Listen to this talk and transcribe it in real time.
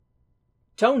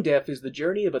Tone Deaf is the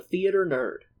journey of a theater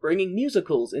nerd, bringing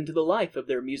musicals into the life of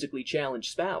their musically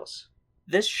challenged spouse.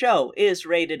 This show is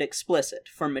rated explicit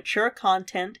for mature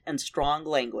content and strong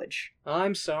language.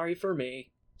 I'm sorry for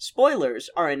me. Spoilers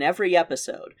are in every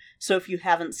episode, so if you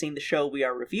haven't seen the show we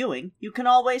are reviewing, you can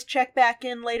always check back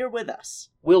in later with us.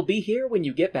 We'll be here when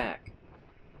you get back.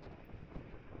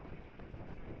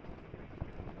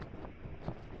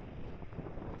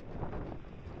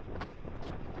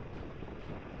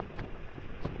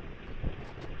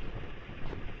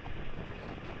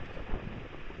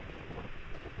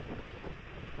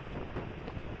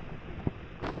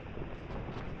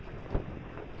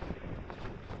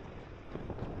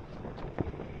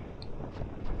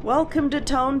 Welcome to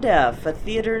Tone Deaf, a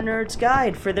theater nerd's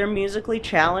guide for their musically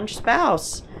challenged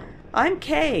spouse. I'm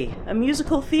Kay, a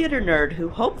musical theater nerd who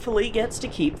hopefully gets to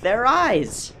keep their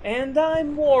eyes. And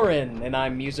I'm Warren, and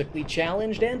I'm musically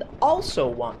challenged and also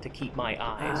want to keep my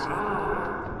eyes.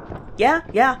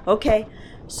 Yeah, okay.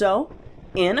 So,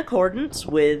 in accordance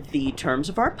with the terms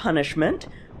of our punishment,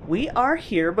 we are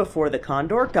here before the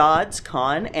Condor gods,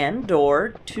 Con and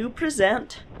Dor, to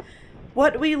present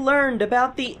what we learned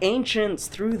about the ancients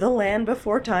through the Land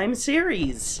Before Time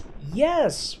series.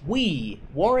 Yes, we,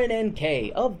 Warren and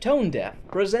Kay of Tone Deaf,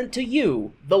 present to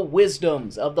you the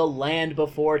wisdoms of the Land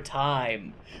Before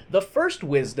Time. The first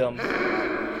wisdom...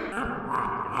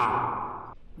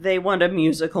 They want a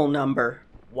musical number.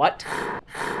 What?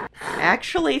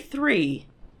 Actually, 3.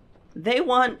 They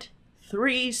want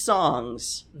 3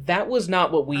 songs. That was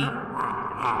not what we...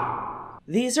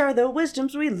 These are the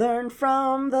wisdoms we learned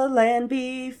from the Land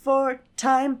Before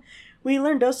Time. We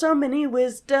learned oh so many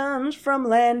wisdoms from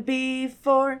Land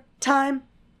Before Time.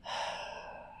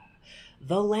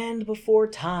 The Land Before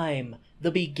Time,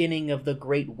 the beginning of the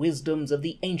great wisdoms of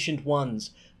the Ancient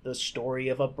Ones. The story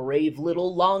of a brave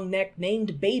little long neck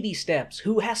named Baby Steps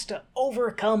who has to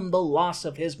overcome the loss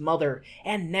of his mother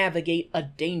and navigate a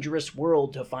dangerous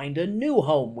world to find a new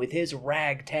home with his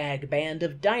ragtag band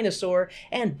of dinosaur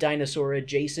and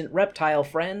dinosaur-adjacent reptile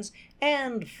friends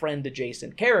and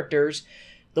friend-adjacent characters.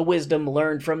 The wisdom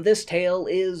learned from this tale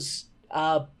is,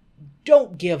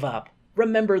 don't give up.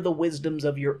 Remember the wisdoms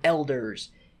of your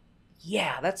elders.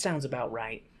 Yeah, that sounds about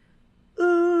right.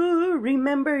 Ooh,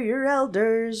 remember your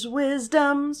elders'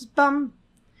 wisdoms, bum.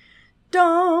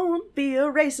 Don't be a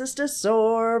racist, a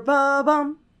sore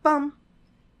bum.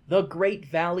 The Great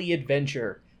Valley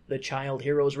Adventure. The child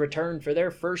heroes return for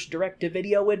their first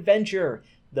direct-to-video adventure.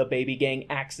 The baby gang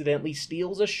accidentally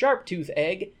steals a Sharptooth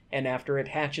egg, and after it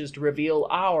hatches to reveal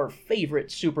our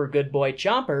favorite super good boy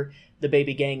Chomper, the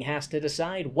baby gang has to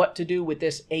decide what to do with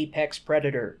this apex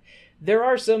predator. There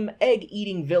are some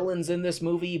egg-eating villains in this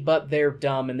movie, but they're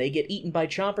dumb and they get eaten by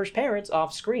Chomper's parents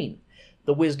off-screen.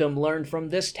 The wisdom learned from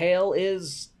this tale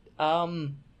is,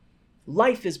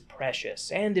 life is precious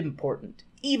and important.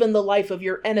 Even the life of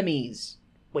your enemies.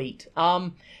 Wait,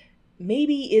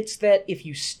 maybe it's that if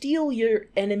you steal your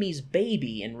enemy's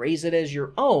baby and raise it as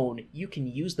your own, you can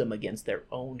use them against their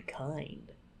own kind.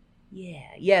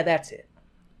 Yeah, that's it.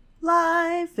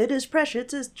 Life, it is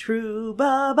precious, is true,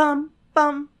 bum.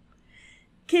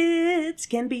 Kids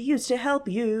can be used to help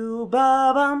you,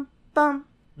 bum.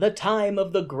 The time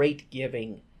of the great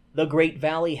giving. The Great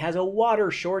Valley has a water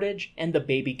shortage, and the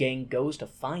baby gang goes to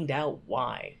find out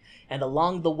why. And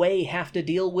along the way have to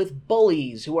deal with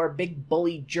bullies who are big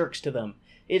bully jerks to them.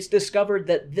 It's discovered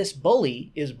that this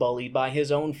bully is bullied by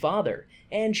his own father,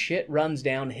 and shit runs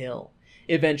downhill.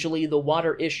 Eventually the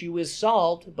water issue is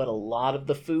solved, but a lot of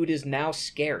the food is now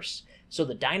scarce, so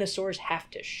the dinosaurs have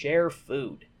to share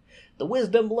food. The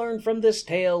wisdom learned from this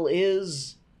tale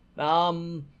is,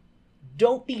 don't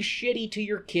be shitty to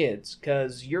your kids,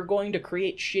 'cause you're going to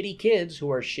create shitty kids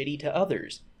who are shitty to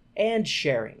others. And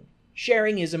sharing.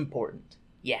 Sharing is important.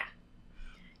 Yeah.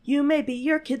 You may be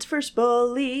your kid's first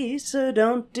bully, so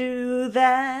don't do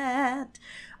that.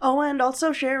 Oh, and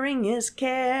also sharing is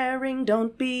caring,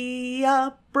 don't be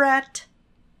a brat.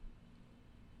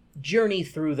 Journey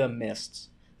through the mists.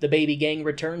 The baby gang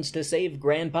returns to save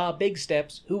Grandpa Big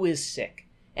Steps, who is sick,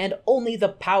 and only the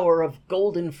power of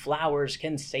golden flowers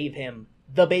can save him.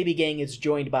 The baby gang is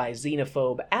joined by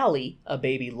xenophobe Allie, a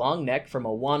baby longneck from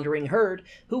a wandering herd,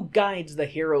 who guides the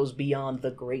heroes beyond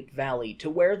the Great Valley to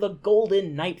where the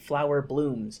golden nightflower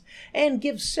blooms, and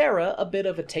gives Sarah a bit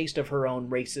of a taste of her own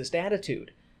racist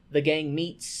attitude. The gang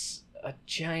meets a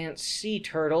giant sea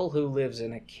turtle who lives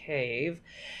in a cave,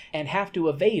 and have to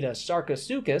evade a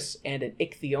Sarcosuchus and an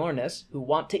Ichthyornis who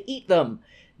want to eat them.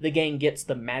 The gang gets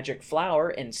the magic flower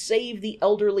and save the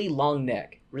elderly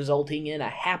Longneck, resulting in a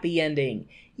happy ending.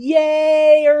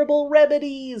 Yay, herbal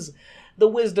remedies! The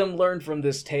wisdom learned from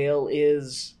this tale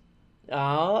is,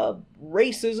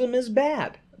 Racism is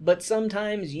bad, but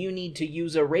sometimes you need to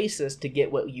use a racist to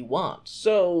get what you want.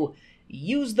 So,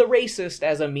 use the racist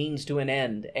as a means to an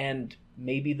end, and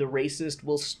maybe the racist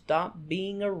will stop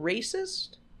being a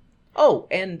racist? Oh,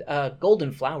 and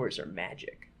golden flowers are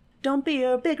magic. Don't be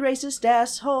a big racist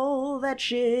asshole, that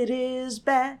shit is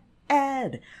bad.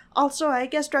 Also, I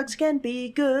guess drugs can be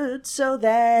good, so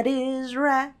that is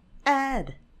rad.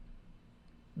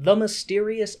 The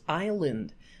Mysterious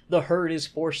Island. The herd is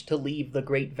forced to leave the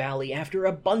Great Valley after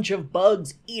a bunch of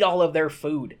bugs eat all of their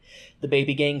food. The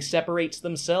baby gang separates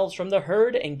themselves from the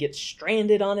herd and gets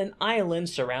stranded on an island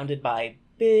surrounded by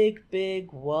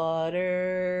big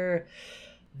water.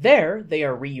 There, they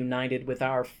are reunited with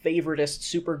our favoritist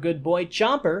super good boy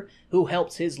Chomper, who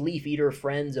helps his leaf-eater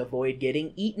friends avoid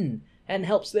getting eaten, and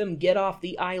helps them get off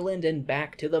the island and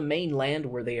back to the mainland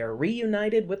where they are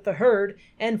reunited with the herd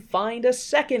and find a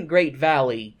second Great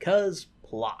Valley, 'cause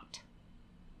plot.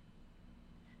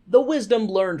 The wisdom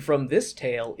learned from this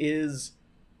tale is,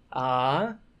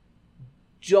 don't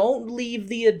leave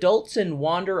the adults and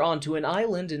wander onto an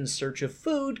island in search of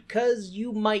food, 'cause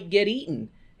you might get eaten.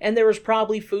 And there is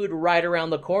probably food right around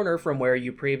the corner from where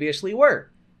you previously were.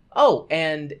 Oh,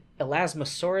 and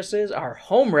elasmosauruses are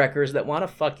homewreckers that want to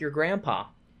fuck your grandpa.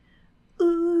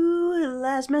 Ooh,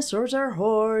 elasmosaurs are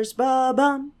whores,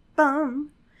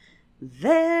 ba-bum-bum.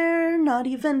 They're not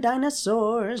even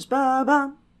dinosaurs,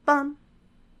 ba-bum-bum.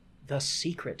 The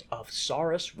Secret of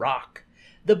Saurus Rock.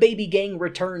 The baby gang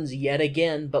returns yet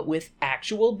again, but with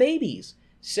actual babies.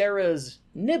 Sarah's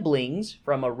nibblings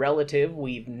from a relative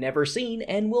we've never seen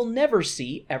and will never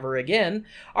see ever again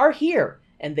are here,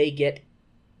 and they get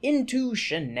into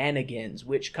shenanigans,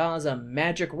 which cause a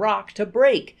magic rock to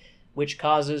break, which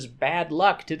causes bad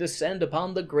luck to descend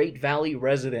upon the Great Valley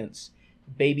residents.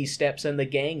 Baby Steps and the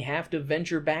gang have to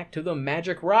venture back to the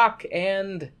magic rock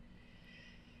and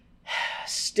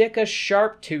stick a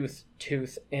sharp tooth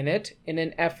in it in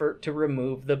an effort to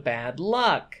remove the bad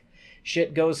luck.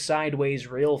 Shit goes sideways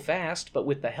real fast, but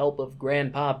with the help of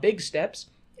Grandpa Big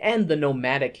Steps and the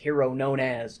nomadic hero known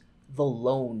as the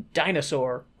Lone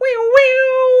Dinosaur,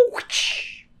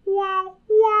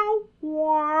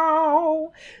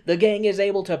 the gang is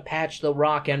able to patch the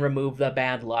rock and remove the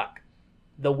bad luck.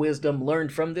 The wisdom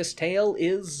learned from this tale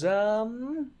is,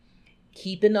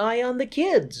 keep an eye on the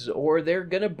kids, or they're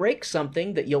gonna break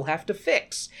something that you'll have to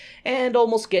fix, and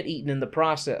almost get eaten in the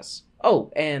process.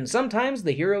 Oh, and sometimes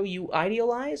the hero you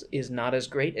idealize is not as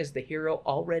great as the hero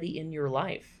already in your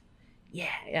life.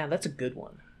 Yeah, that's a good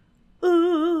one.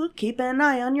 Ooh, keep an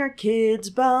eye on your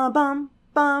kids,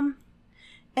 ba-bum-bum.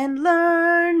 And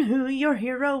learn who your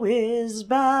hero is,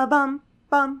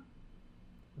 ba-bum-bum.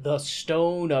 The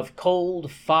Stone of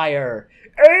Cold Fire.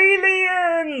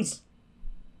 Aliens!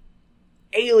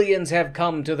 Aliens have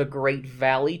come to the Great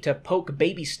Valley to poke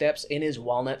Baby Steps in his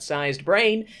walnut-sized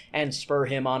brain and spur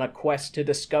him on a quest to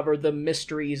discover the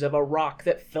mysteries of a rock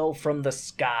that fell from the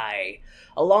sky.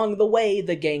 Along the way,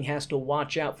 the gang has to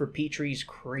watch out for Petrie's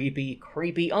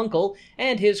creepy uncle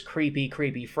and his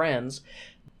creepy friends.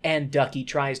 And Ducky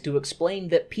tries to explain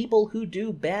that people who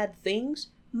do bad things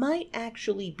might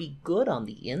actually be good on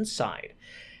the inside.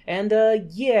 And,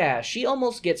 she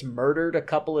almost gets murdered a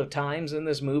couple of times in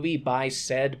this movie by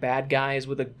said bad guys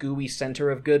with a gooey center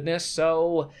of goodness,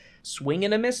 so swing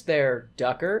and a miss there,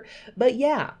 Ducker. But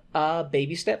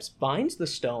Baby Steps finds the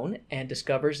stone and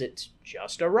discovers it's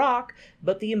just a rock,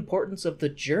 but the importance of the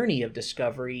journey of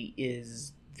discovery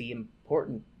is the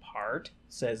important part,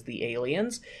 says the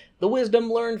aliens. The wisdom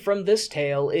learned from this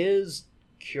tale is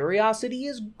curiosity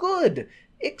is good.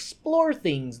 Explore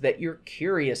things that you're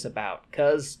curious about,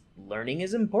 'cause learning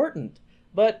is important.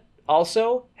 But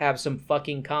also, have some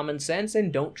fucking common sense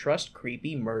and don't trust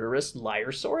creepy, murderous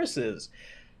liarsauruses.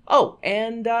 Oh,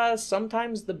 and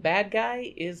sometimes the bad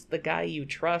guy is the guy you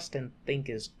trust and think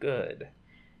is good.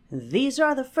 These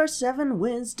are the first 7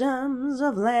 wisdoms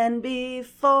of Land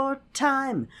Before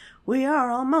Time. We are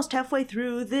almost halfway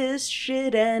through this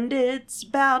shit and it's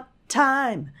about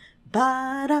time.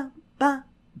 Ba-da-ba.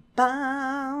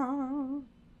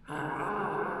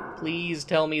 Please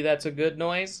tell me that's a good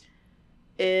noise.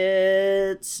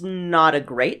 It's not a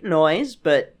great noise,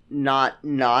 but not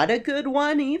a good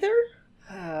one either.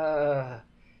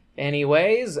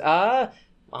 Anyways,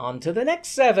 on to the next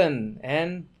 7,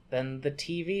 and then the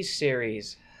TV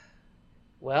series.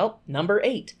 Well, number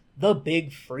 8, The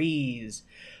Big Freeze.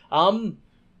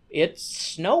 It's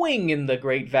snowing in the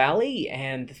Great Valley,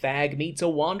 and Thag meets a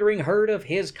wandering herd of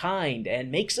his kind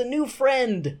and makes a new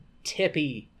friend,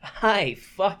 Tippy. I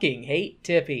fucking hate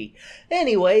Tippy.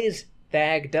 Anyways,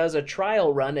 Thag does a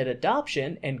trial run at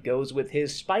adoption and goes with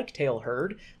his Spiketail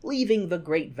herd, leaving the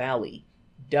Great Valley.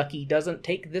 Ducky doesn't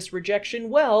take this rejection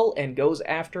well and goes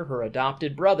after her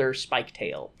adopted brother,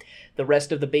 Spiketail. The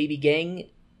rest of the baby gang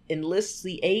enlists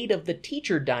the aid of the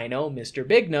teacher dino, Mr.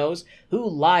 Bignose, who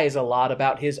lies a lot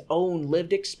about his own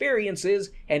lived experiences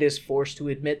and is forced to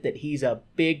admit that he's a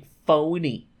big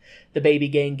phony. The baby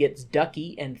gang gets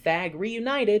Ducky and Thag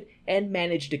reunited and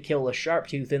manage to kill a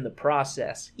Sharptooth in the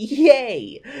process.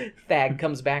 Yay! Thag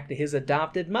comes back to his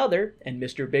adopted mother, and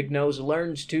Mr. Bignose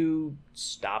learns to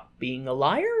stop being a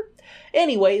liar?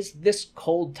 Anyways, this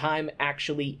cold time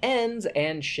actually ends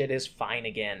and shit is fine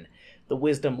again. The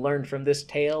wisdom learned from this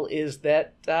tale is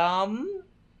that,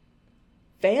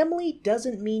 family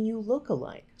doesn't mean you look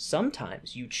alike.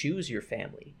 Sometimes you choose your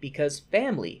family, because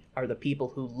family are the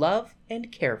people who love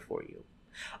and care for you.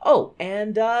 Oh,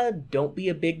 and don't be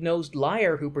a big-nosed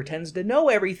liar who pretends to know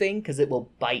everything, because it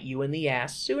will bite you in the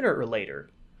ass sooner or later.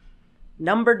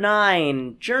 Number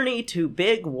 9, Journey to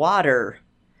Big Water.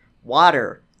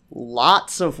 Water.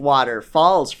 Lots of water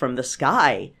falls from the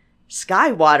sky.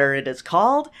 Sky water it is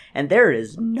called, and there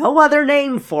is no other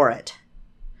name for it.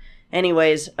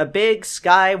 Anyways, a big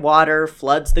sky water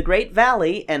floods the Great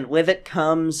Valley, and with it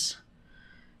comes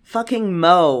fucking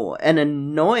Mo, an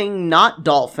annoying not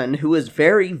dolphin who is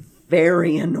very,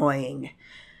 very annoying.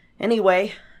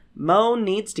 Anyway, Mo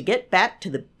needs to get back to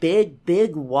the big,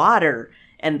 big water,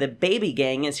 and the baby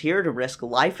gang is here to risk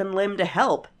life and limb to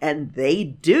help, and they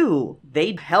do.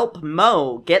 They help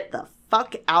Mo get the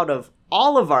fuck out of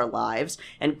all of our lives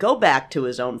and go back to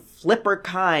his own flipper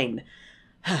kind.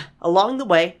 Along the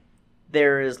way,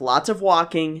 there is lots of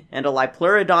walking, and a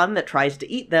Liopleurodon that tries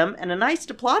to eat them, and a nice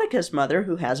Diplodocus mother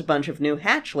who has a bunch of new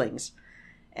hatchlings.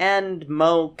 And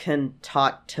Mo can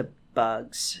talk to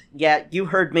bugs. Yeah, you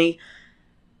heard me.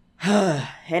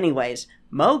 Anyways,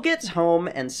 Mo gets home,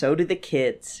 and so do the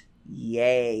kids.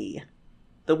 Yay.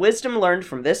 The wisdom learned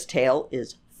from this tale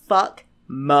is fuck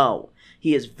Mo.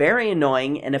 He is very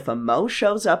annoying, and if a Mo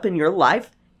shows up in your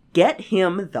life, get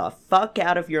him the fuck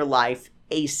out of your life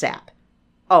ASAP.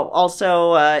 Oh,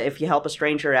 also, if you help a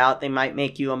stranger out, they might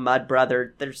make you a mud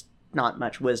brother. There's not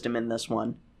much wisdom in this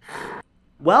one.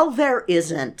 Well, there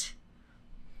isn't.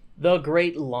 The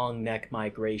Great Long Neck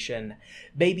Migration.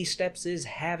 Baby Steps is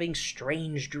having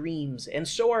strange dreams, and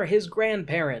so are his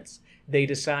grandparents. They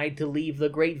decide to leave the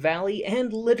Great Valley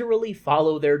and literally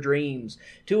follow their dreams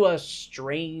to a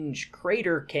strange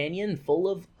crater canyon full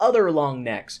of other long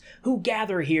necks who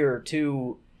gather here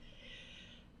to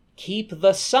keep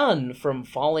the sun from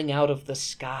falling out of the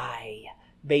sky.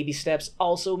 Baby Steps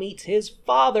also meets his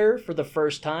father for the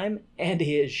first time and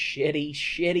his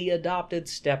shitty adopted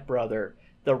stepbrother.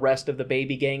 The rest of the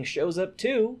baby gang shows up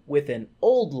too, with an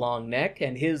old long neck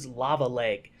and his lava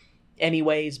leg.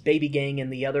 Anyways, baby gang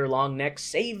and the other long necks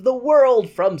save the world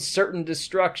from certain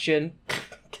destruction.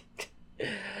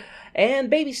 And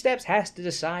Baby Steps has to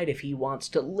decide if he wants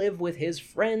to live with his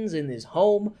friends in his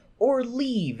home or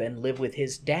leave and live with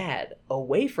his dad,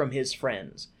 away from his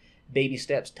friends. Baby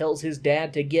Steps tells his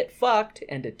dad to get fucked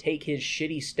and to take his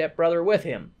shitty stepbrother with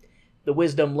him. The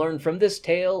wisdom learned from this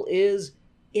tale is,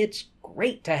 it's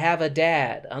great to have a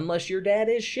dad. Unless your dad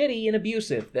is shitty and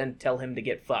abusive, then tell him to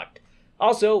get fucked.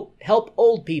 Also, help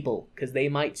old people, because they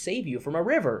might save you from a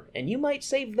river, and you might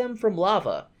save them from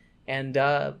lava. And,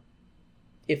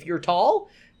 if you're tall,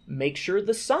 make sure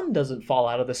the sun doesn't fall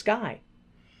out of the sky.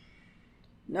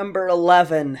 Number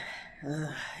 11.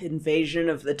 Invasion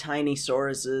of the Tiny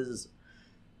Sauruses.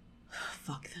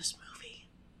 Fuck this movie.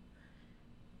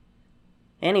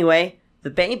 Anyway, the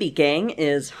baby gang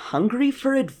is hungry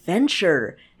for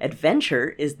adventure.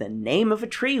 Adventure is the name of a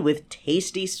tree with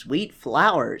tasty, sweet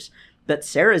flowers. But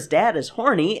Sarah's dad is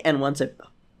horny and wants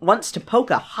to poke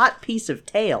a hot piece of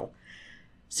tail.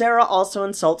 Sarah also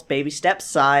insults Baby Step's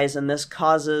size, and this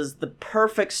causes the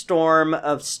perfect storm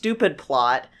of stupid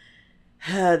plot.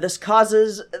 This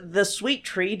causes the sweet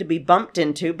tree to be bumped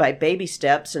into by Baby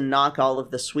Steps and knock all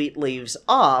of the sweet leaves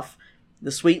off.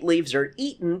 The sweet leaves are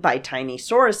eaten by tiny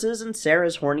sauruses, and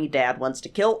Sarah's horny dad wants to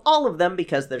kill all of them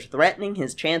because they're threatening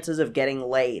his chances of getting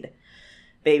laid.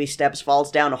 Baby Steps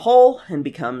falls down a hole and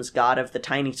becomes god of the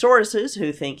tiny sauruses,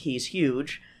 who think he's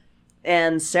huge.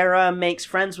 And Sarah makes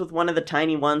friends with one of the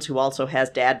tiny ones who also has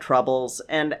dad troubles,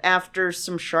 and after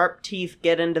some sharp teeth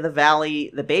get into the valley,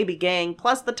 the baby gang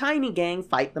plus the tiny gang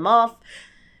fight them off.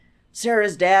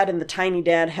 Sarah's dad and the tiny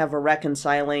dad have a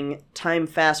reconciling. Time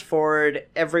fast forward,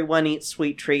 everyone eats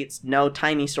sweet treats, no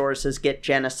tiny sauruses get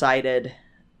genocided.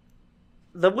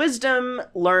 The wisdom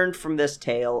learned from this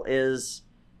tale is,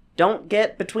 don't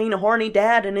get between a horny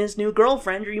dad and his new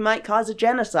girlfriend or you might cause a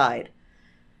genocide.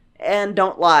 And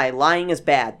don't lie, lying is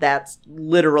bad. That's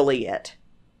literally it.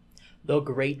 The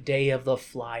great day of the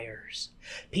Flyers.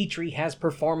 Petrie has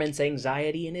performance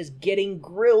anxiety and is getting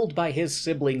grilled by his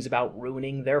siblings about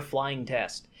ruining their flying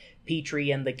test.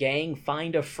 Petrie and the gang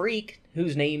find a freak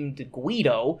who's named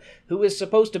Guido, who is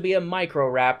supposed to be a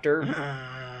Microraptor,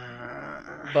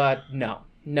 but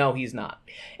no, he's not.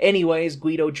 Anyways,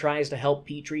 Guido tries to help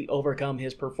Petrie overcome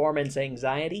his performance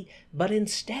anxiety, but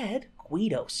instead,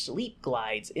 Guido sleep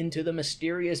glides into the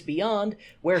mysterious beyond,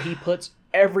 where he puts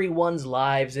everyone's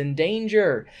lives in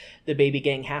danger. The baby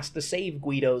gang has to save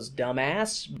Guido's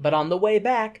dumbass, but on the way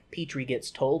back, Petrie gets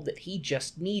told that he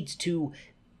just needs to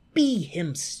be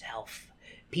himself.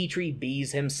 Petrie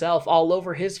bees himself all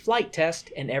over his flight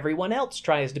test, and everyone else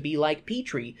tries to be like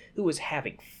Petrie, who is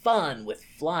having fun with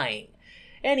flying.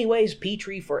 Anyways,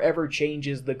 Petrie forever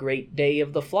changes the great day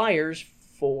of the Flyers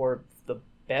for the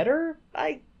better,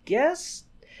 I guess?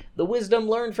 The wisdom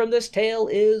learned from this tale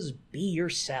is be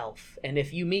yourself, and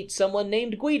if you meet someone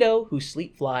named Guido who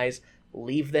sleep flies,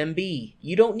 leave them be.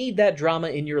 You don't need that drama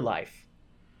in your life.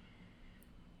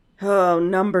 Oh,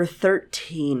 number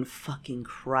 13, fucking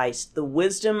Christ. The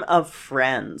wisdom of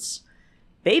friends.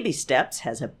 Baby Steps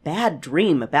has a bad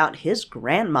dream about his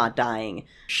grandma dying.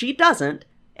 She doesn't,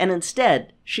 and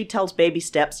instead, she tells Baby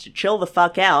Steps to chill the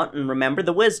fuck out and remember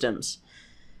the wisdoms.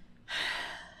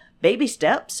 Baby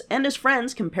Steps and his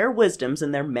friends compare wisdoms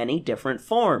in their many different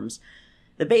forms.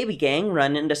 The baby gang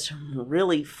run into some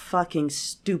really fucking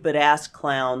stupid-ass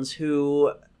clowns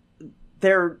who...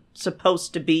 they're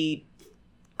supposed to be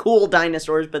cool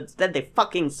dinosaurs, but instead they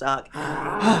fucking suck.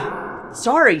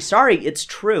 Sorry, it's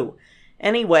true.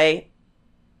 Anyway,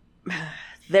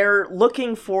 they're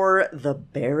looking for the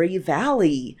Berry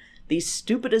Valley. These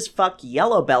stupid as fuck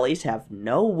yellow bellies have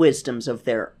no wisdoms of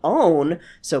their own,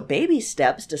 so Baby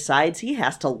Steps decides he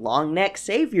has to long neck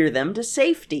savior them to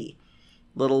safety.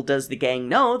 Little does the gang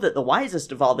know that the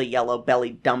wisest of all the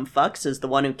yellow-bellied dumb fucks is the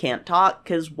one who can't talk,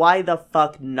 'cause why the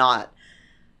fuck not?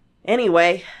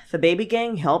 Anyway, the baby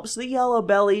gang helps the yellow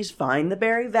bellies find the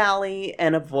Berry Valley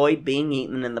and avoid being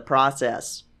eaten in the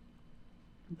process.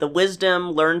 The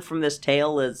wisdom learned from this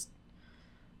tale is,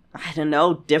 I don't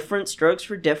know, different strokes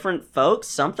for different folks,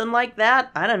 something like that.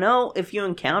 I don't know, if you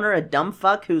encounter a dumb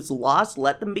fuck who's lost,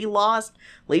 let them be lost.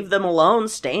 Leave them alone,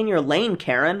 stay in your lane,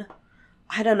 Karen.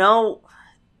 I don't know,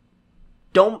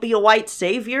 don't be a white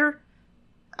savior?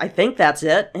 I think that's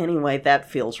it. Anyway,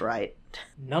 that feels right.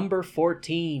 Number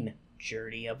 14,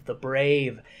 Journey of the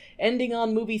Brave. Ending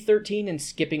on movie 13 and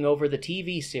skipping over the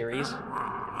TV series,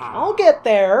 I'll get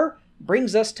there,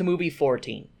 brings us to movie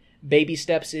 14. Baby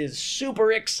Steps is super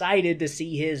excited to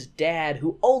see his dad,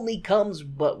 who only comes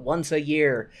but once a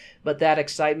year. But that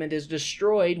excitement is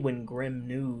destroyed when grim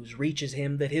news reaches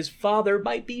him that his father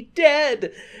might be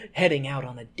dead. Heading out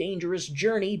on a dangerous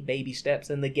journey, Baby Steps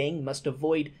and the gang must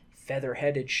avoid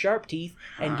feather-headed Sharpteeth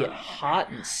and get hot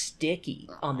and sticky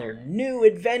on their new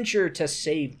adventure to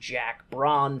save Jack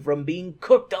Braun from being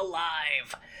cooked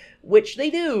alive. Which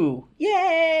they do.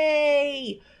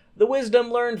 Yay! The wisdom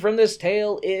learned from this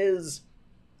tale is,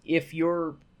 if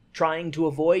you're trying to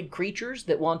avoid creatures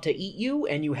that want to eat you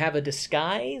and you have a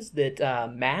disguise that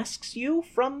masks you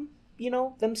from,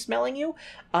 them smelling you,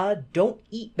 don't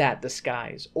eat that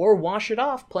disguise or wash it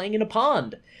off playing in a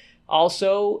pond.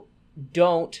 Also,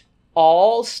 don't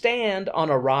all stand on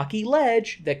a rocky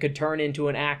ledge that could turn into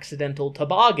an accidental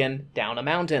toboggan down a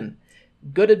mountain.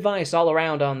 Good advice all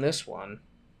around on this one.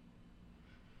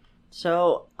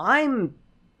 So, I'm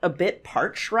a bit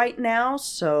parched right now,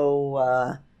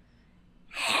 so,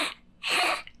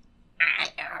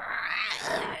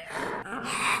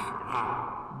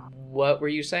 What were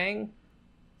you saying?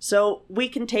 So, we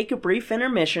can take a brief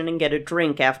intermission and get a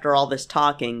drink after all this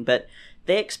talking, but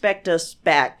they expect us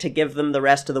back to give them the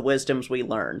rest of the wisdoms we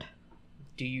learned.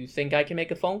 Do you think I can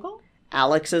make a phone call?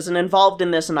 Alex isn't involved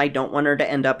in this, and I don't want her to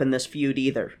end up in this feud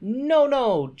either.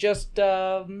 No, just,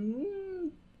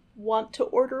 want to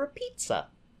order a pizza.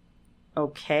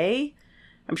 Okay.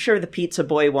 I'm sure the pizza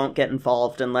boy won't get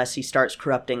involved unless he starts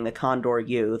corrupting the Condor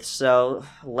youth, so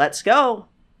let's go.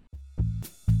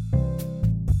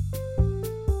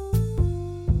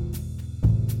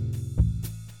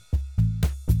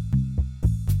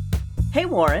 Hey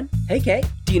Warren. Hey Kay.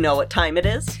 Do you know what time it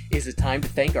is? Is it time to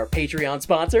thank our Patreon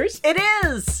sponsors? It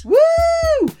is!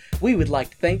 Woo! We would like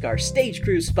to thank our Stage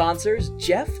Crew sponsors,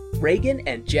 Jeff, Reagan,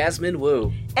 and Jasmine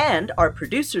Wu. And our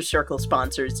Producer Circle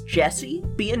sponsors, Jesse,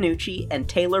 Bianucci, and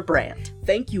Taylor Brandt.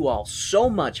 Thank you all so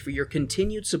much for your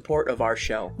continued support of our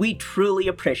show. We truly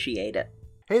appreciate it.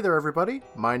 Hey there, everybody.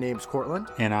 My name's Cortland.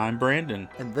 And I'm Brandon.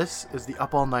 And this is the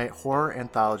Up All Night Horror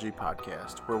Anthology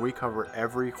Podcast, where we cover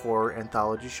every horror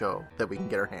anthology show that we can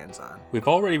get our hands on. We've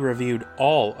already reviewed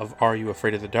all of Are You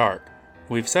Afraid of the Dark?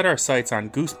 We've set our sights on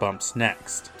Goosebumps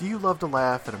next. Do you love to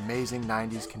laugh at amazing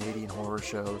 90s Canadian horror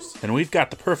shows? Then we've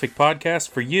got the perfect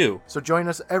podcast for you. So join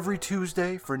us every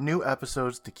Tuesday for new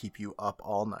episodes to keep you up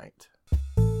all night.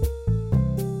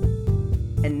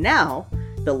 And now,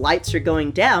 the lights are going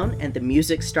down and the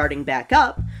music's starting back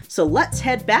up, so let's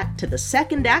head back to the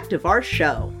second act of our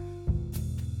show.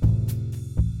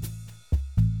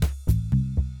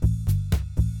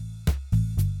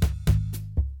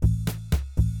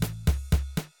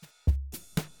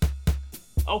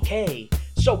 Okay,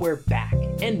 so we're back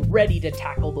and ready to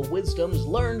tackle the wisdoms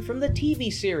learned from the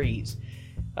TV series.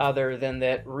 Other than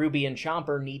that, Ruby and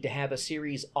Chomper need to have a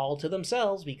series all to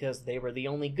themselves because they were the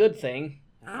only good thing.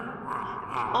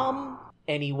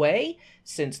 Anyway,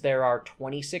 since there are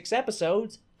 26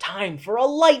 episodes, time for a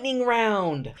lightning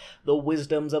round! The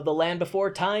Wisdoms of the Land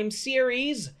Before Time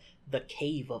series, The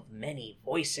Cave of Many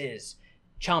Voices.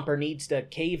 Chomper needs a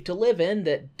cave to live in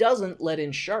that doesn't let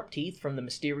in Sharpteeth from the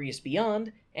mysterious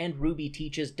beyond, and Ruby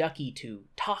teaches Ducky to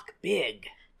talk big.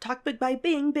 Talk big by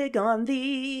being big on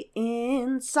the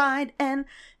inside, and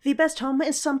the best home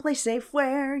is someplace safe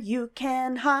where you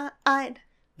can hide.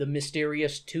 The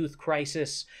mysterious tooth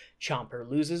crisis. Chomper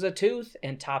loses a tooth,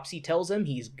 and Topsy tells him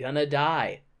he's gonna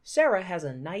die. Sarah has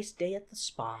a nice day at the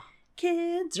spa.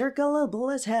 Kids are gullible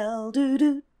as hell,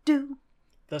 do-do-do.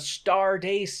 The Star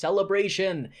Day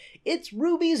celebration. It's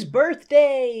Ruby's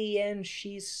birthday, and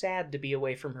she's sad to be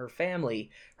away from her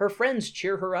family. Her friends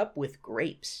cheer her up with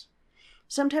grapes.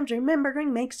 Sometimes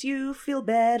remembering makes you feel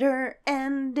better,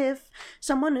 and if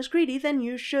someone is greedy, then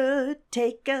you should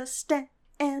take a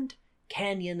stand.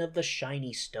 Canyon of the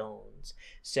Shiny Stones.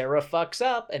 Sarah fucks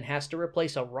up and has to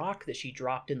replace a rock that she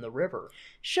dropped in the river.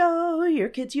 Show your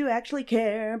kids you actually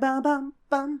care,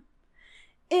 bum-bum-bum.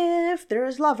 If there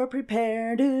is lava,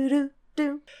 prepare,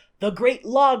 do-do-do. The Great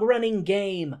Log Running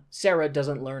Game. Sarah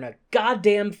doesn't learn a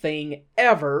goddamn thing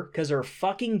ever because her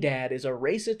fucking dad is a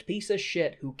racist piece of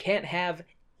shit who can't have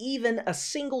even a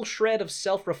single shred of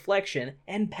self-reflection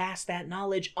and pass that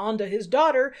knowledge on to his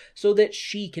daughter so that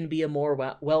she can be a more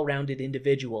well-rounded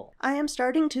individual. I am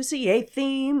starting to see a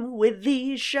theme with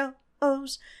these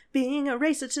shows. Being a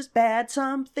racist is bad,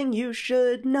 something you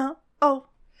should know.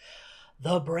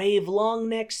 The Brave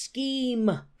Longneck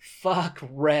Scheme. Fuck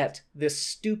Rhett. This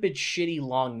stupid shitty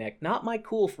Longneck. Not my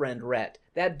cool friend Rhett.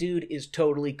 That dude is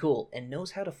totally cool and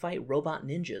knows how to fight robot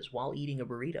ninjas while eating a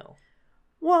burrito.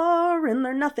 Warren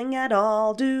learn nothing at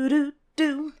all,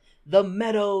 do-do-do. The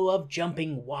Meadow of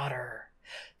Jumping Water.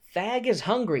 Thag is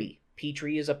hungry,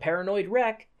 Petrie is a paranoid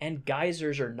wreck, and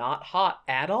geysers are not hot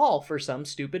at all for some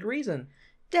stupid reason.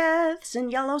 Deaths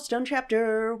in Yellowstone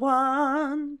Chapter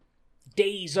 1.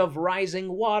 Days of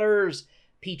Rising Waters.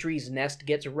 Petrie's nest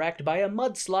gets wrecked by a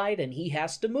mudslide and he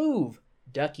has to move.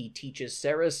 Ducky teaches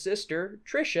Sarah's sister,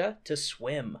 Trisha, to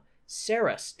swim.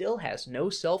 Sarah still has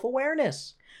no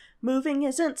self-awareness. Moving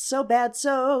isn't so bad,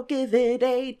 so give it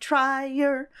a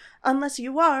tryer. Unless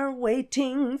you are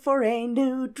waiting for a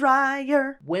new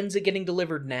dryer. When's it getting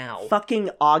delivered now?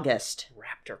 Fucking August.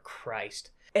 Raptor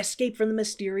Christ. Escape from the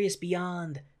mysterious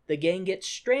beyond. The gang gets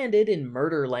stranded in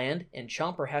Murderland, and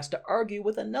Chomper has to argue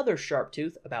with another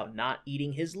Sharptooth about not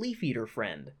eating his leaf-eater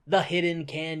friend. The Hidden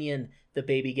Canyon. The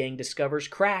baby gang discovers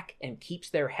crack and keeps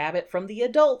their habit from the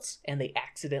adults, and they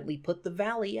accidentally put the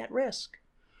valley at risk.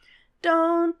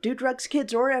 Don't do drugs,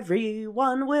 kids, or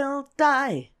everyone will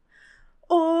die.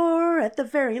 Or, at the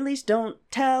very least, don't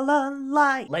tell a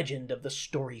lie. Legend of the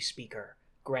Story Speaker.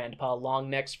 Grandpa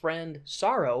Longneck's friend,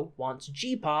 Sorrow, wants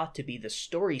G-Paw to be the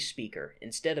story speaker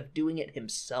instead of doing it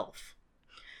himself.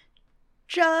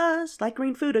 Just like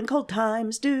green food and cold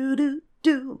times,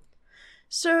 do-do-do.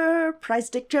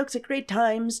 Surprise dick jokes at great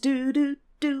times,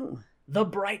 do-do-do. The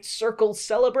Bright Circle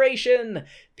Celebration!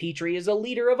 Petrie is a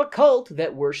leader of a cult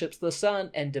that worships the sun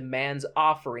and demands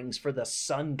offerings for the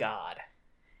sun god.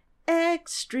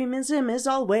 Extremism is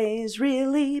always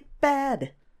really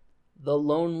bad. The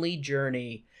Lonely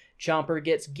Journey. Chomper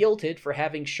gets guilted for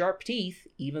having sharp teeth,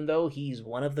 even though he's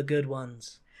one of the good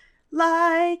ones.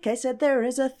 Like I said, there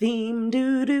is a theme,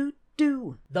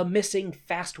 do-do-do. The Missing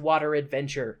Fast Water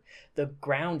Adventure. The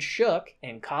ground shook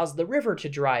and caused the river to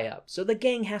dry up, so the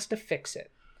gang has to fix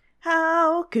it.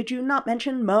 How could you not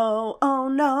mention Mo? Oh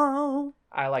no.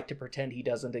 I like to pretend he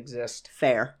doesn't exist.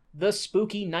 Fair. The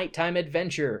Spooky Nighttime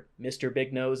Adventure. Mr.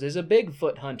 Big Nose is a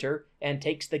Bigfoot hunter and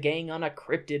takes the gang on a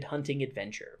cryptid hunting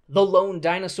adventure. The Lone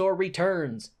Dinosaur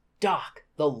Returns. Doc,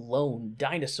 the Lone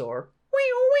Dinosaur,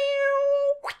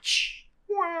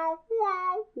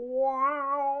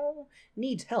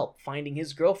 needs help finding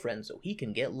his girlfriend so he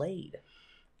can get laid.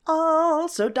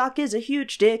 Also, Doc is a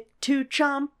huge dick to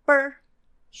Chomper.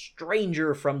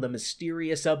 Stranger from the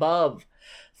mysterious above.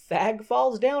 Thag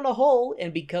falls down a hole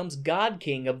and becomes God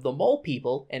King of the Mole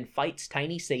People and fights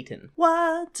Tiny Satan.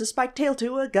 What's a spiked tail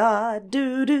to a god?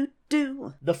 Do.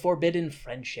 The forbidden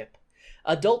friendship.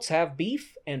 Adults have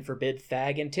beef and forbid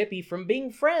Thag and Tippy from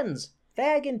being friends.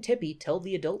 Thag and Tippy tell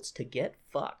the adults to get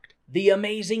fucked. The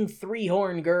amazing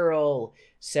three-horn girl.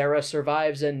 Sarah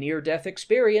survives a near-death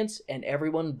experience and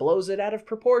everyone blows it out of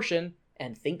proportion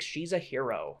and thinks she's a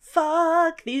hero.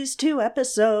 Fuck these 2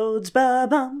 episodes,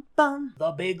 ba-bum-bum.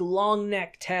 The big long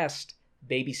neck test.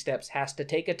 Baby Steps has to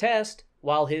take a test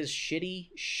while his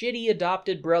shitty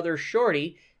adopted brother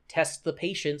Shorty tests the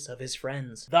patience of his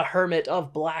friends. The Hermit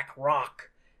of Black Rock.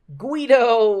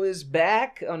 Guido is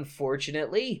back,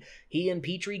 unfortunately. He and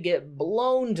Petrie get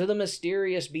blown to the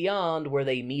mysterious beyond where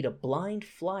they meet a blind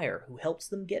flyer who helps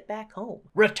them get back home.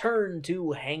 Return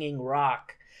to Hanging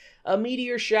Rock. A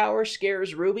meteor shower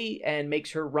scares Ruby and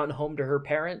makes her run home to her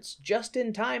parents just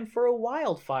in time for a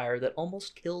wildfire that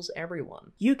almost kills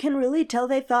everyone. You can really tell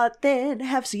they thought they'd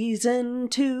have season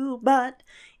 2, but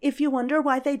if you wonder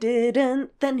why they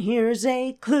didn't, then here's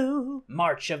a clue.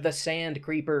 March of the Sand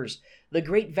Creepers. The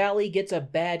Great Valley gets a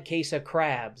bad case of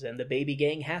crabs, and the baby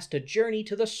gang has to journey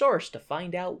to the source to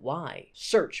find out why.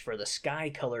 Search for the Sky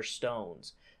Color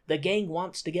Stones. The gang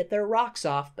wants to get their rocks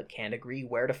off, but can't agree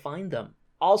where to find them.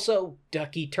 Also,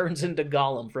 Ducky turns into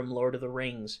Gollum from Lord of the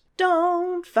Rings.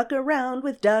 Don't fuck around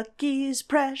with Ducky's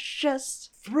precious.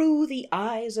 Through the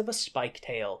eyes of a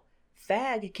spike-tail.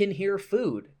 Thag can hear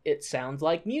food. It sounds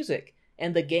like music.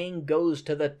 And the gang goes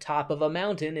to the top of a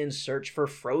mountain in search for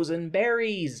frozen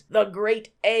berries. The Great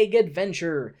Egg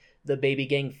Adventure. The baby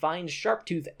gang finds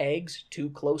Sharptooth eggs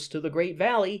too close to the Great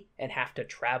Valley and have to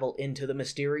travel into the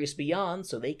mysterious beyond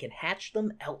so they can hatch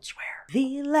them elsewhere.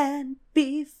 The land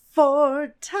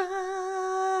before time.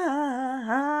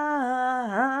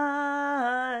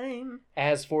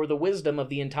 As for the wisdom of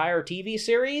the entire TV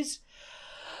series,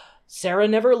 Sarah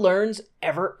never learns,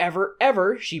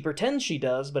 ever. She pretends she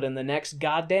does, but in the next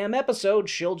goddamn episode,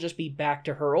 she'll just be back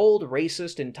to her old,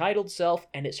 racist, entitled self,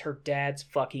 and it's her dad's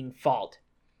fucking fault.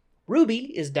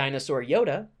 Ruby is Dinosaur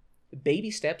Yoda.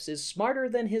 Baby Steps is smarter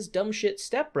than his dumb shit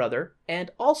stepbrother,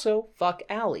 and also fuck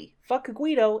Allie, fuck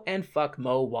Guido, and fuck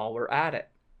Mo while we're at it.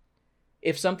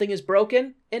 If something is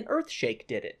broken, an earthshake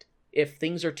did it. If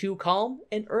things are too calm,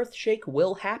 an earthshake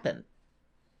will happen.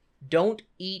 Don't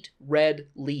eat red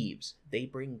leaves. They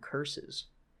bring curses.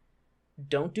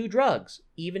 Don't do drugs,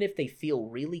 even if they feel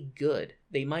really good.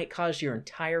 They might cause your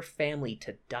entire family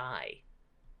to die.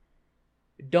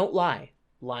 Don't lie.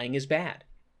 Lying is bad.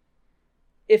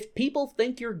 If people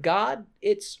think you're God,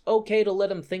 it's okay to let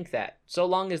them think that, so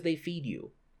long as they feed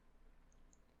you.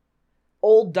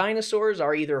 Old dinosaurs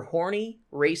are either horny,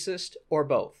 racist, or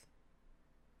both.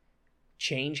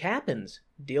 Change happens.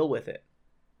 Deal with it.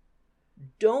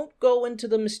 Don't go into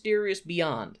the mysterious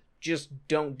beyond. Just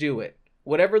don't do it.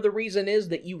 Whatever the reason is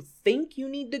that you think you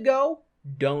need to go,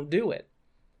 don't do it.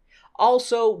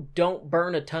 Also, don't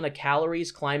burn a ton of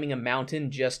calories climbing a mountain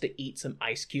just to eat some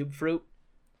ice cube fruit.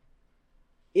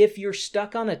 If you're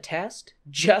stuck on a test,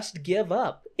 just give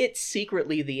up. It's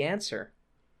secretly the answer.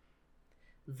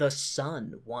 The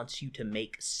sun wants you to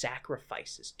make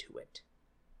sacrifices to it.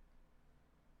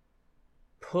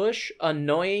 Push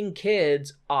annoying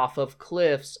kids off of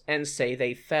cliffs and say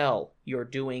they fell. You're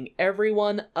doing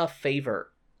everyone a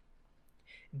favor.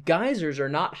 Geysers are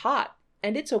not hot,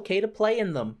 and it's okay to play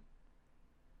in them.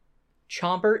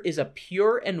 Chomper is a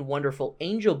pure and wonderful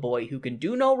angel boy who can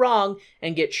do no wrong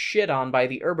and get shit on by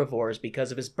the herbivores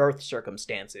because of his birth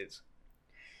circumstances.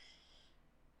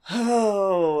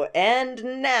 Oh,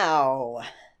 and now,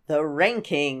 the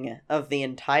ranking of the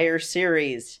entire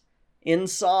series in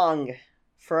song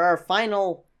for our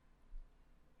final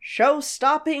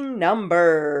show-stopping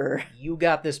number. You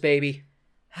got this, baby.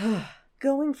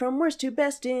 Going from worst to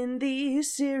best in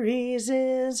these series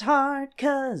is hard,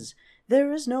 'cause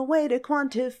there is no way to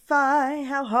quantify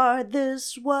how hard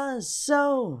this was.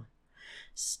 So,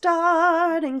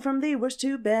 starting from the worst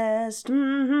to best,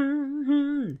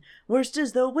 worst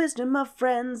is the wisdom of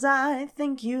friends, I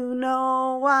think you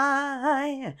know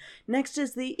why. Next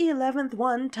is the 11th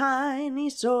one,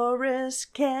 Tiny-saurus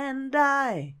can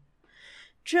die.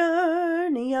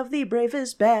 Journey of the brave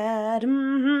is bad,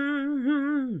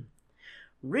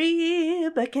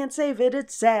 Reba can't save it,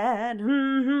 it's sad.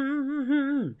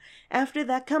 After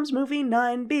that comes movie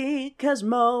 9 because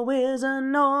Mo is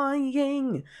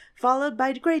annoying. Followed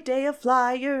by Great Day of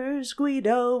Flyers,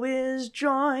 Guido is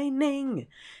joining.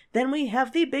 Then we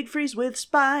have the Big Freeze with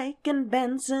Spike and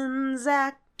Benson's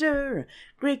actor.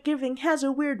 Great Giving has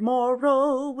a weird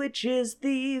moral, which is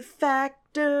the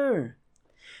factor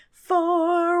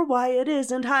for why it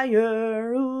isn't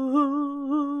higher.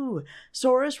 Ooh.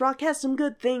 Saurus Rock has some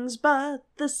good things, but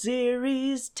the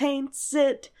series taints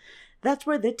it. That's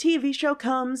where the TV show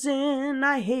comes in,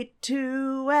 I hate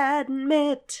to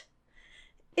admit.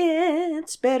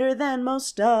 It's better than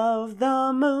most of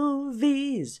the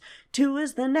movies. 2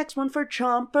 is the next one for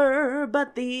Chomper,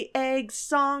 but the egg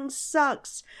song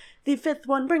sucks. The 5th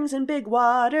one brings in Big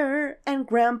Water, and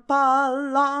Grandpa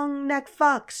Longneck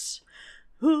fucks.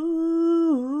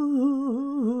 Ooh.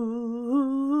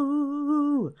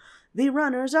 The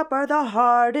runners-up are the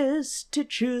hardest to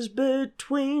choose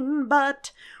between,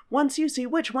 but once you see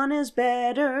which one is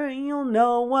better, you'll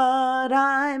know what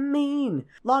I mean.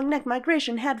 Longneck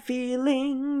Migration had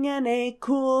feeling and a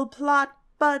cool plot,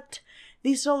 but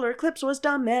the solar eclipse was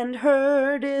dumb and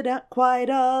hurted quite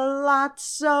a lot,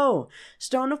 so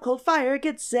Stone of Cold Fire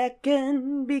gets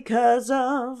second because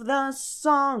of the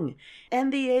song.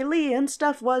 And the alien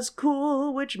stuff was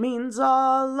cool, which means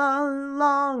all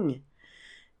along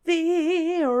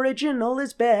the original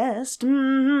is best.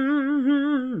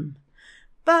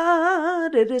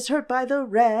 But it is hurt by the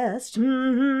rest.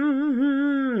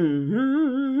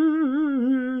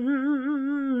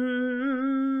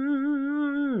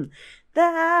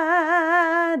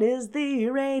 That is the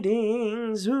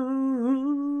ratings. Ooh.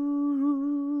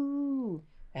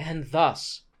 And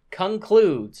thus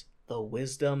concludes the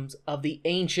wisdoms of the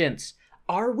ancients.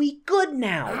 Are we good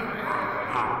now?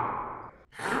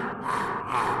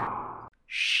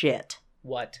 Shit.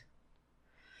 What?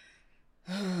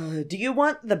 Do you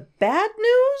want the bad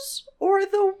news or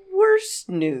the worst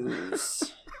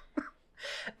news?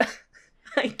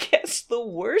 I guess the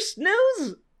worst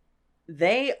news?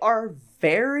 They are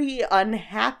very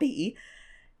unhappy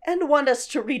and want us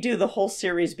to redo the whole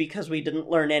series because we didn't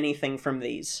learn anything from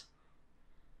these.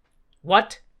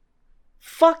 What?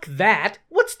 Fuck that.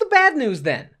 What's the bad news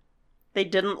then? They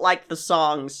didn't like the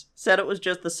songs. Said it was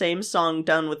just the same song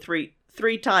done with three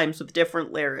times with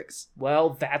different lyrics. Well,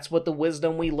 that's what the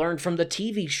wisdom we learned from the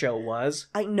TV show was.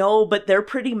 I know, but they're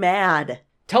pretty mad.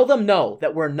 Tell them no,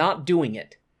 that we're not doing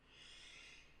it.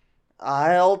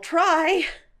 I'll try.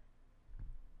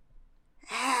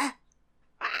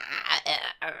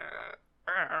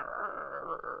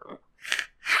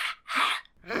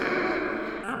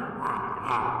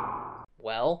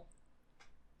 Well?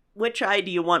 Which eye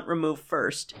do you want removed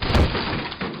first?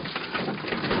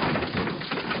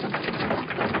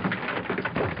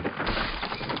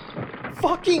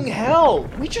 Fucking hell!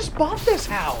 We just bought this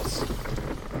house!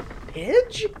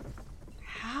 Pidge?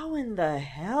 How in the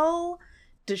hell?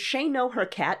 Does Shay know her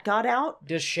cat got out?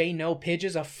 Does Shay know Pidge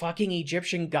is a fucking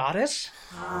Egyptian goddess?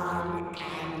 Come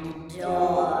and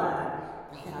adore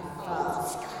the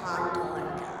false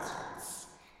condor gods.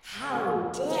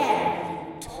 How dare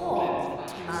you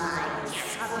taunt my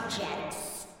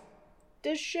subjects?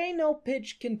 Does Shay know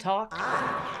Pidge can talk? I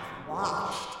have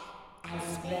watched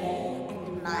as they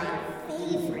and my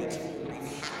favorite human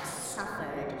have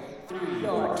suffered through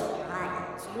your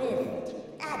trials with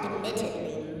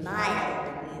admittedly mild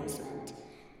amusement.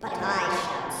 But I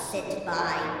shall sit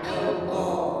by no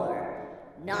more.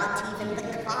 Not even the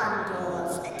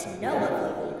condors that know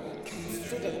of you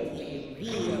consider you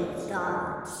real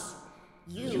gods.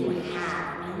 You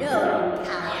have no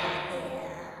power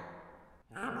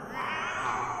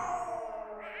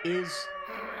here.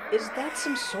 Is that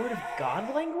some sort of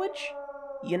god language?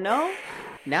 You know,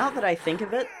 now that I think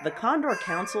of it, the Condor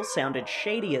Council sounded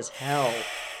shady as hell.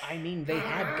 I mean, they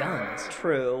had guns.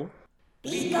 True.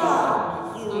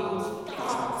 Begone, you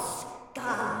false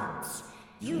gods,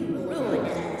 you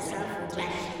ruiners of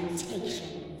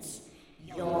reputations.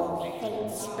 Your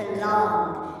fates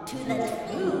belong to the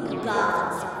true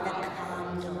gods of the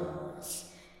condors,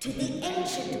 to the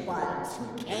ancient ones who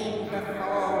came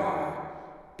before.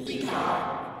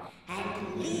 Begone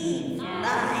and leave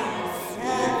my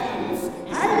servants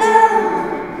alone!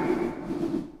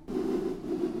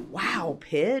 Wow,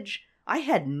 Pidge. I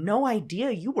had no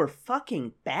idea you were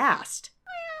fucking fast.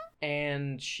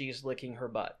 And she's licking her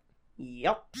butt.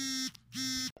 Yup.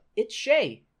 It's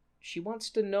Shay. She wants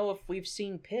to know if we've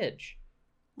seen Pidge.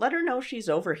 Let her know she's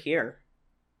over here.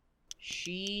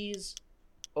 She's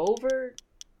over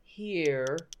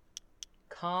here.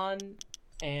 Con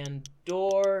and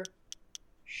Dor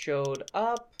showed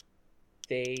up.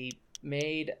 They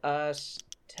made us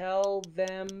tell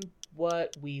them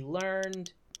what we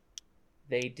learned.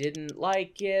 They didn't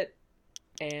like it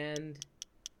and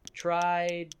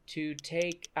tried to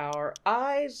take our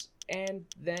eyes and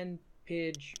then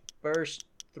Pidge burst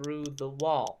through the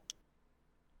wall.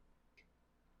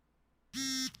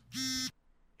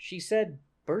 She said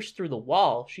burst through the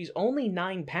wall. She's only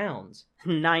 9 pounds.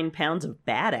 9 pounds of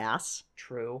badass.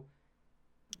 True.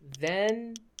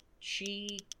 Then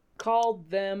she called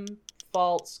them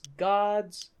false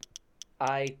gods.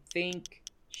 I think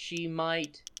she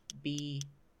might be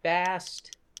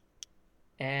Bast.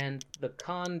 And the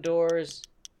condors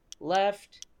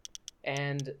left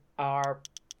and are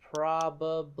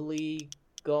probably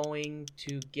going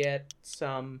to get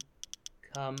some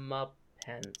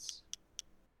comeuppance.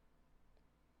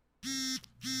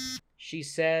 She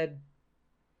said,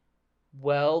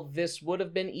 well, this would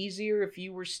have been easier if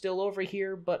you were still over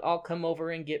here, but I'll come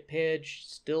over and get Pidge.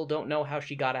 Still don't know how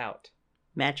she got out.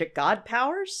 Magic god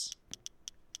powers?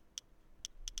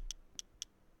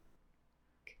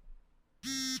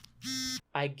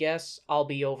 I guess I'll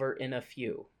be over in a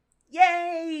few.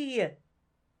 Yay!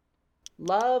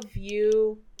 Love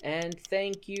you, and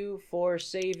thank you for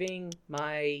saving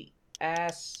my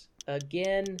ass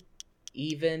again,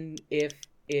 even if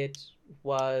it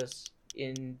was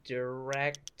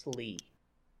indirectly.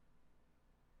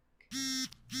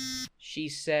 She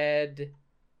said,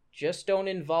 just don't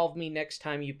involve me next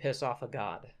time you piss off a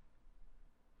god.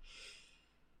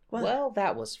 Well,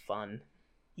 that was fun.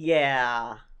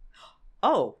 Yeah.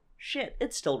 Oh, shit,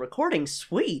 it's still recording.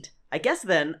 Sweet. I guess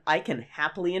then I can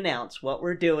happily announce what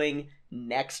we're doing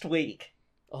next week.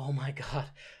 Oh my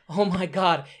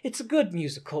god, it's a good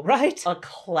musical, right? A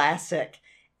classic.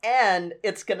 And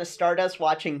it's gonna start us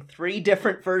watching 3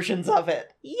 different versions of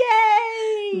it.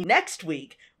 Yay! Next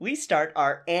week, we start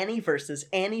our Annie vs.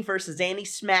 Annie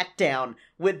Smackdown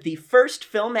with the first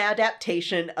film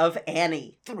adaptation of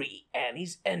Annie. 3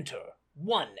 Annies enter.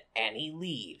 1 Annie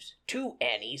leaves. 2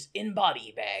 Annies in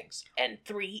body bags. And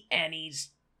 3 Annies'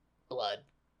 blood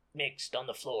mixed on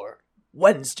the floor.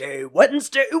 Wednesday!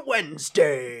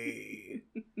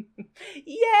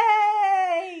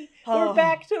 Yay! We're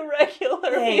back to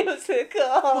regular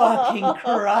musical. Fucking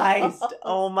Christ.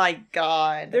 Oh my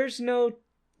god. There's no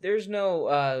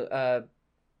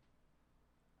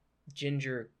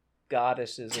ginger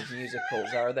goddesses of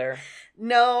musicals, are there?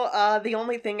 No, the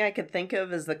only thing I could think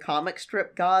of is the comic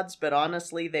strip gods, but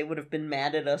honestly, they would have been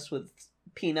mad at us with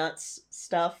Peanuts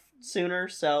stuff sooner,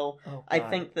 so I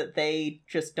think that they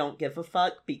just don't give a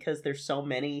fuck because there's so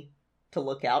many to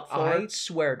look out for. I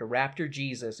swear to Raptor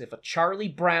Jesus, if a Charlie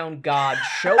Brown god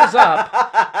shows up,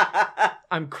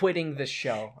 I'm quitting this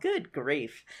show. Good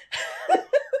grief.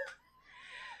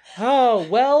 Oh,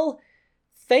 well,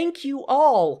 thank you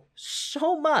all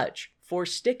so much for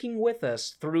sticking with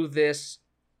us through this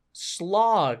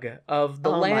slog of The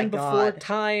Land Before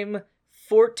Time,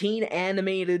 14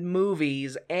 animated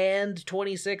movies, and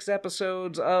 26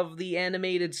 episodes of the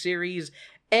animated series,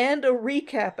 and a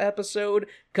recap episode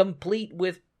complete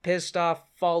with pissed off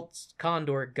false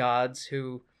condor gods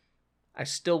who I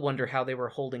still wonder how they were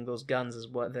holding those guns as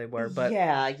what they were, but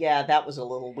yeah, that was a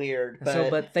little weird.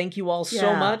 But thank you all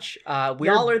so much.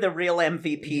 Y'all are the real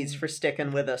MVPs for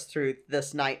sticking with us through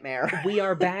this nightmare. We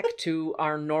are back to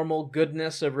our normal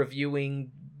goodness of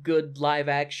reviewing good live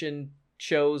action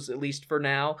shows, at least for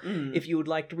now. If you would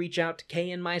like to reach out to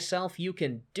Kay and myself, you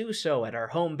can do so at our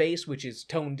home base, which is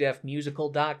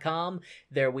tonedeafmusical.com.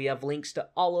 There we have links to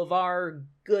all of our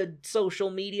good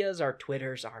social medias, our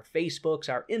Twitters, our Facebooks,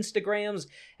 our Instagrams,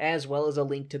 as well as a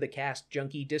link to the Cast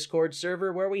Junkie Discord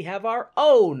server where we have our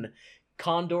own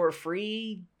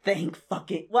Condor-free... fake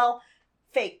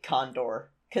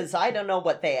Condor. Because I don't know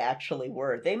what they actually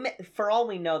were. For all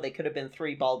we know, they could have been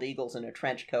 3 bald eagles in a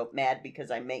trench coat, mad because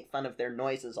I make fun of their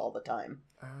noises all the time.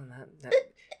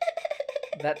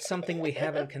 That's something we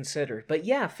haven't considered. But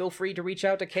yeah, feel free to reach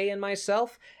out to Kay and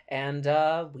myself, and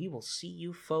we will see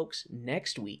you folks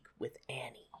next week with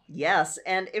Annie. Yes,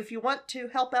 and if you want to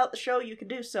help out the show, you can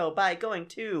do so by going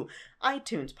to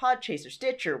iTunes, Podchaser,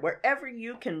 Stitcher, wherever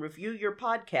you can review your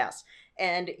podcasts.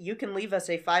 And you can leave us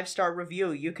a 5-star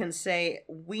review. You can say,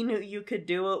 we knew you could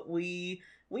do it. We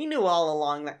knew all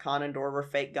along that Con and Dor were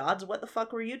fake gods. What the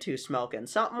fuck were you two smoking?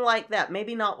 Something like that.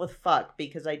 Maybe not with fuck,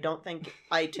 because I don't think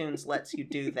iTunes lets you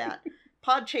do that.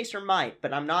 Podchaser might,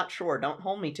 but I'm not sure. Don't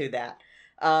hold me to that.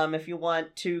 If you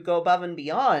want to go above and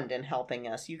beyond in helping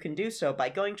us, you can do so by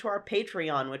going to our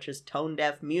Patreon, which is Tone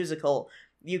Deaf Musical.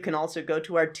 You can also go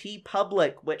to our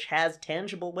TeePublic, which has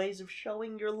tangible ways of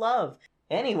showing your love.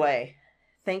 Anyway,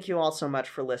 thank you all so much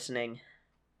for listening.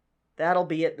 That'll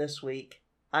be it this week.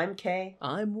 I'm Kay.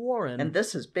 I'm Warren. And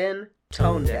this has been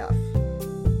Tone Deaf.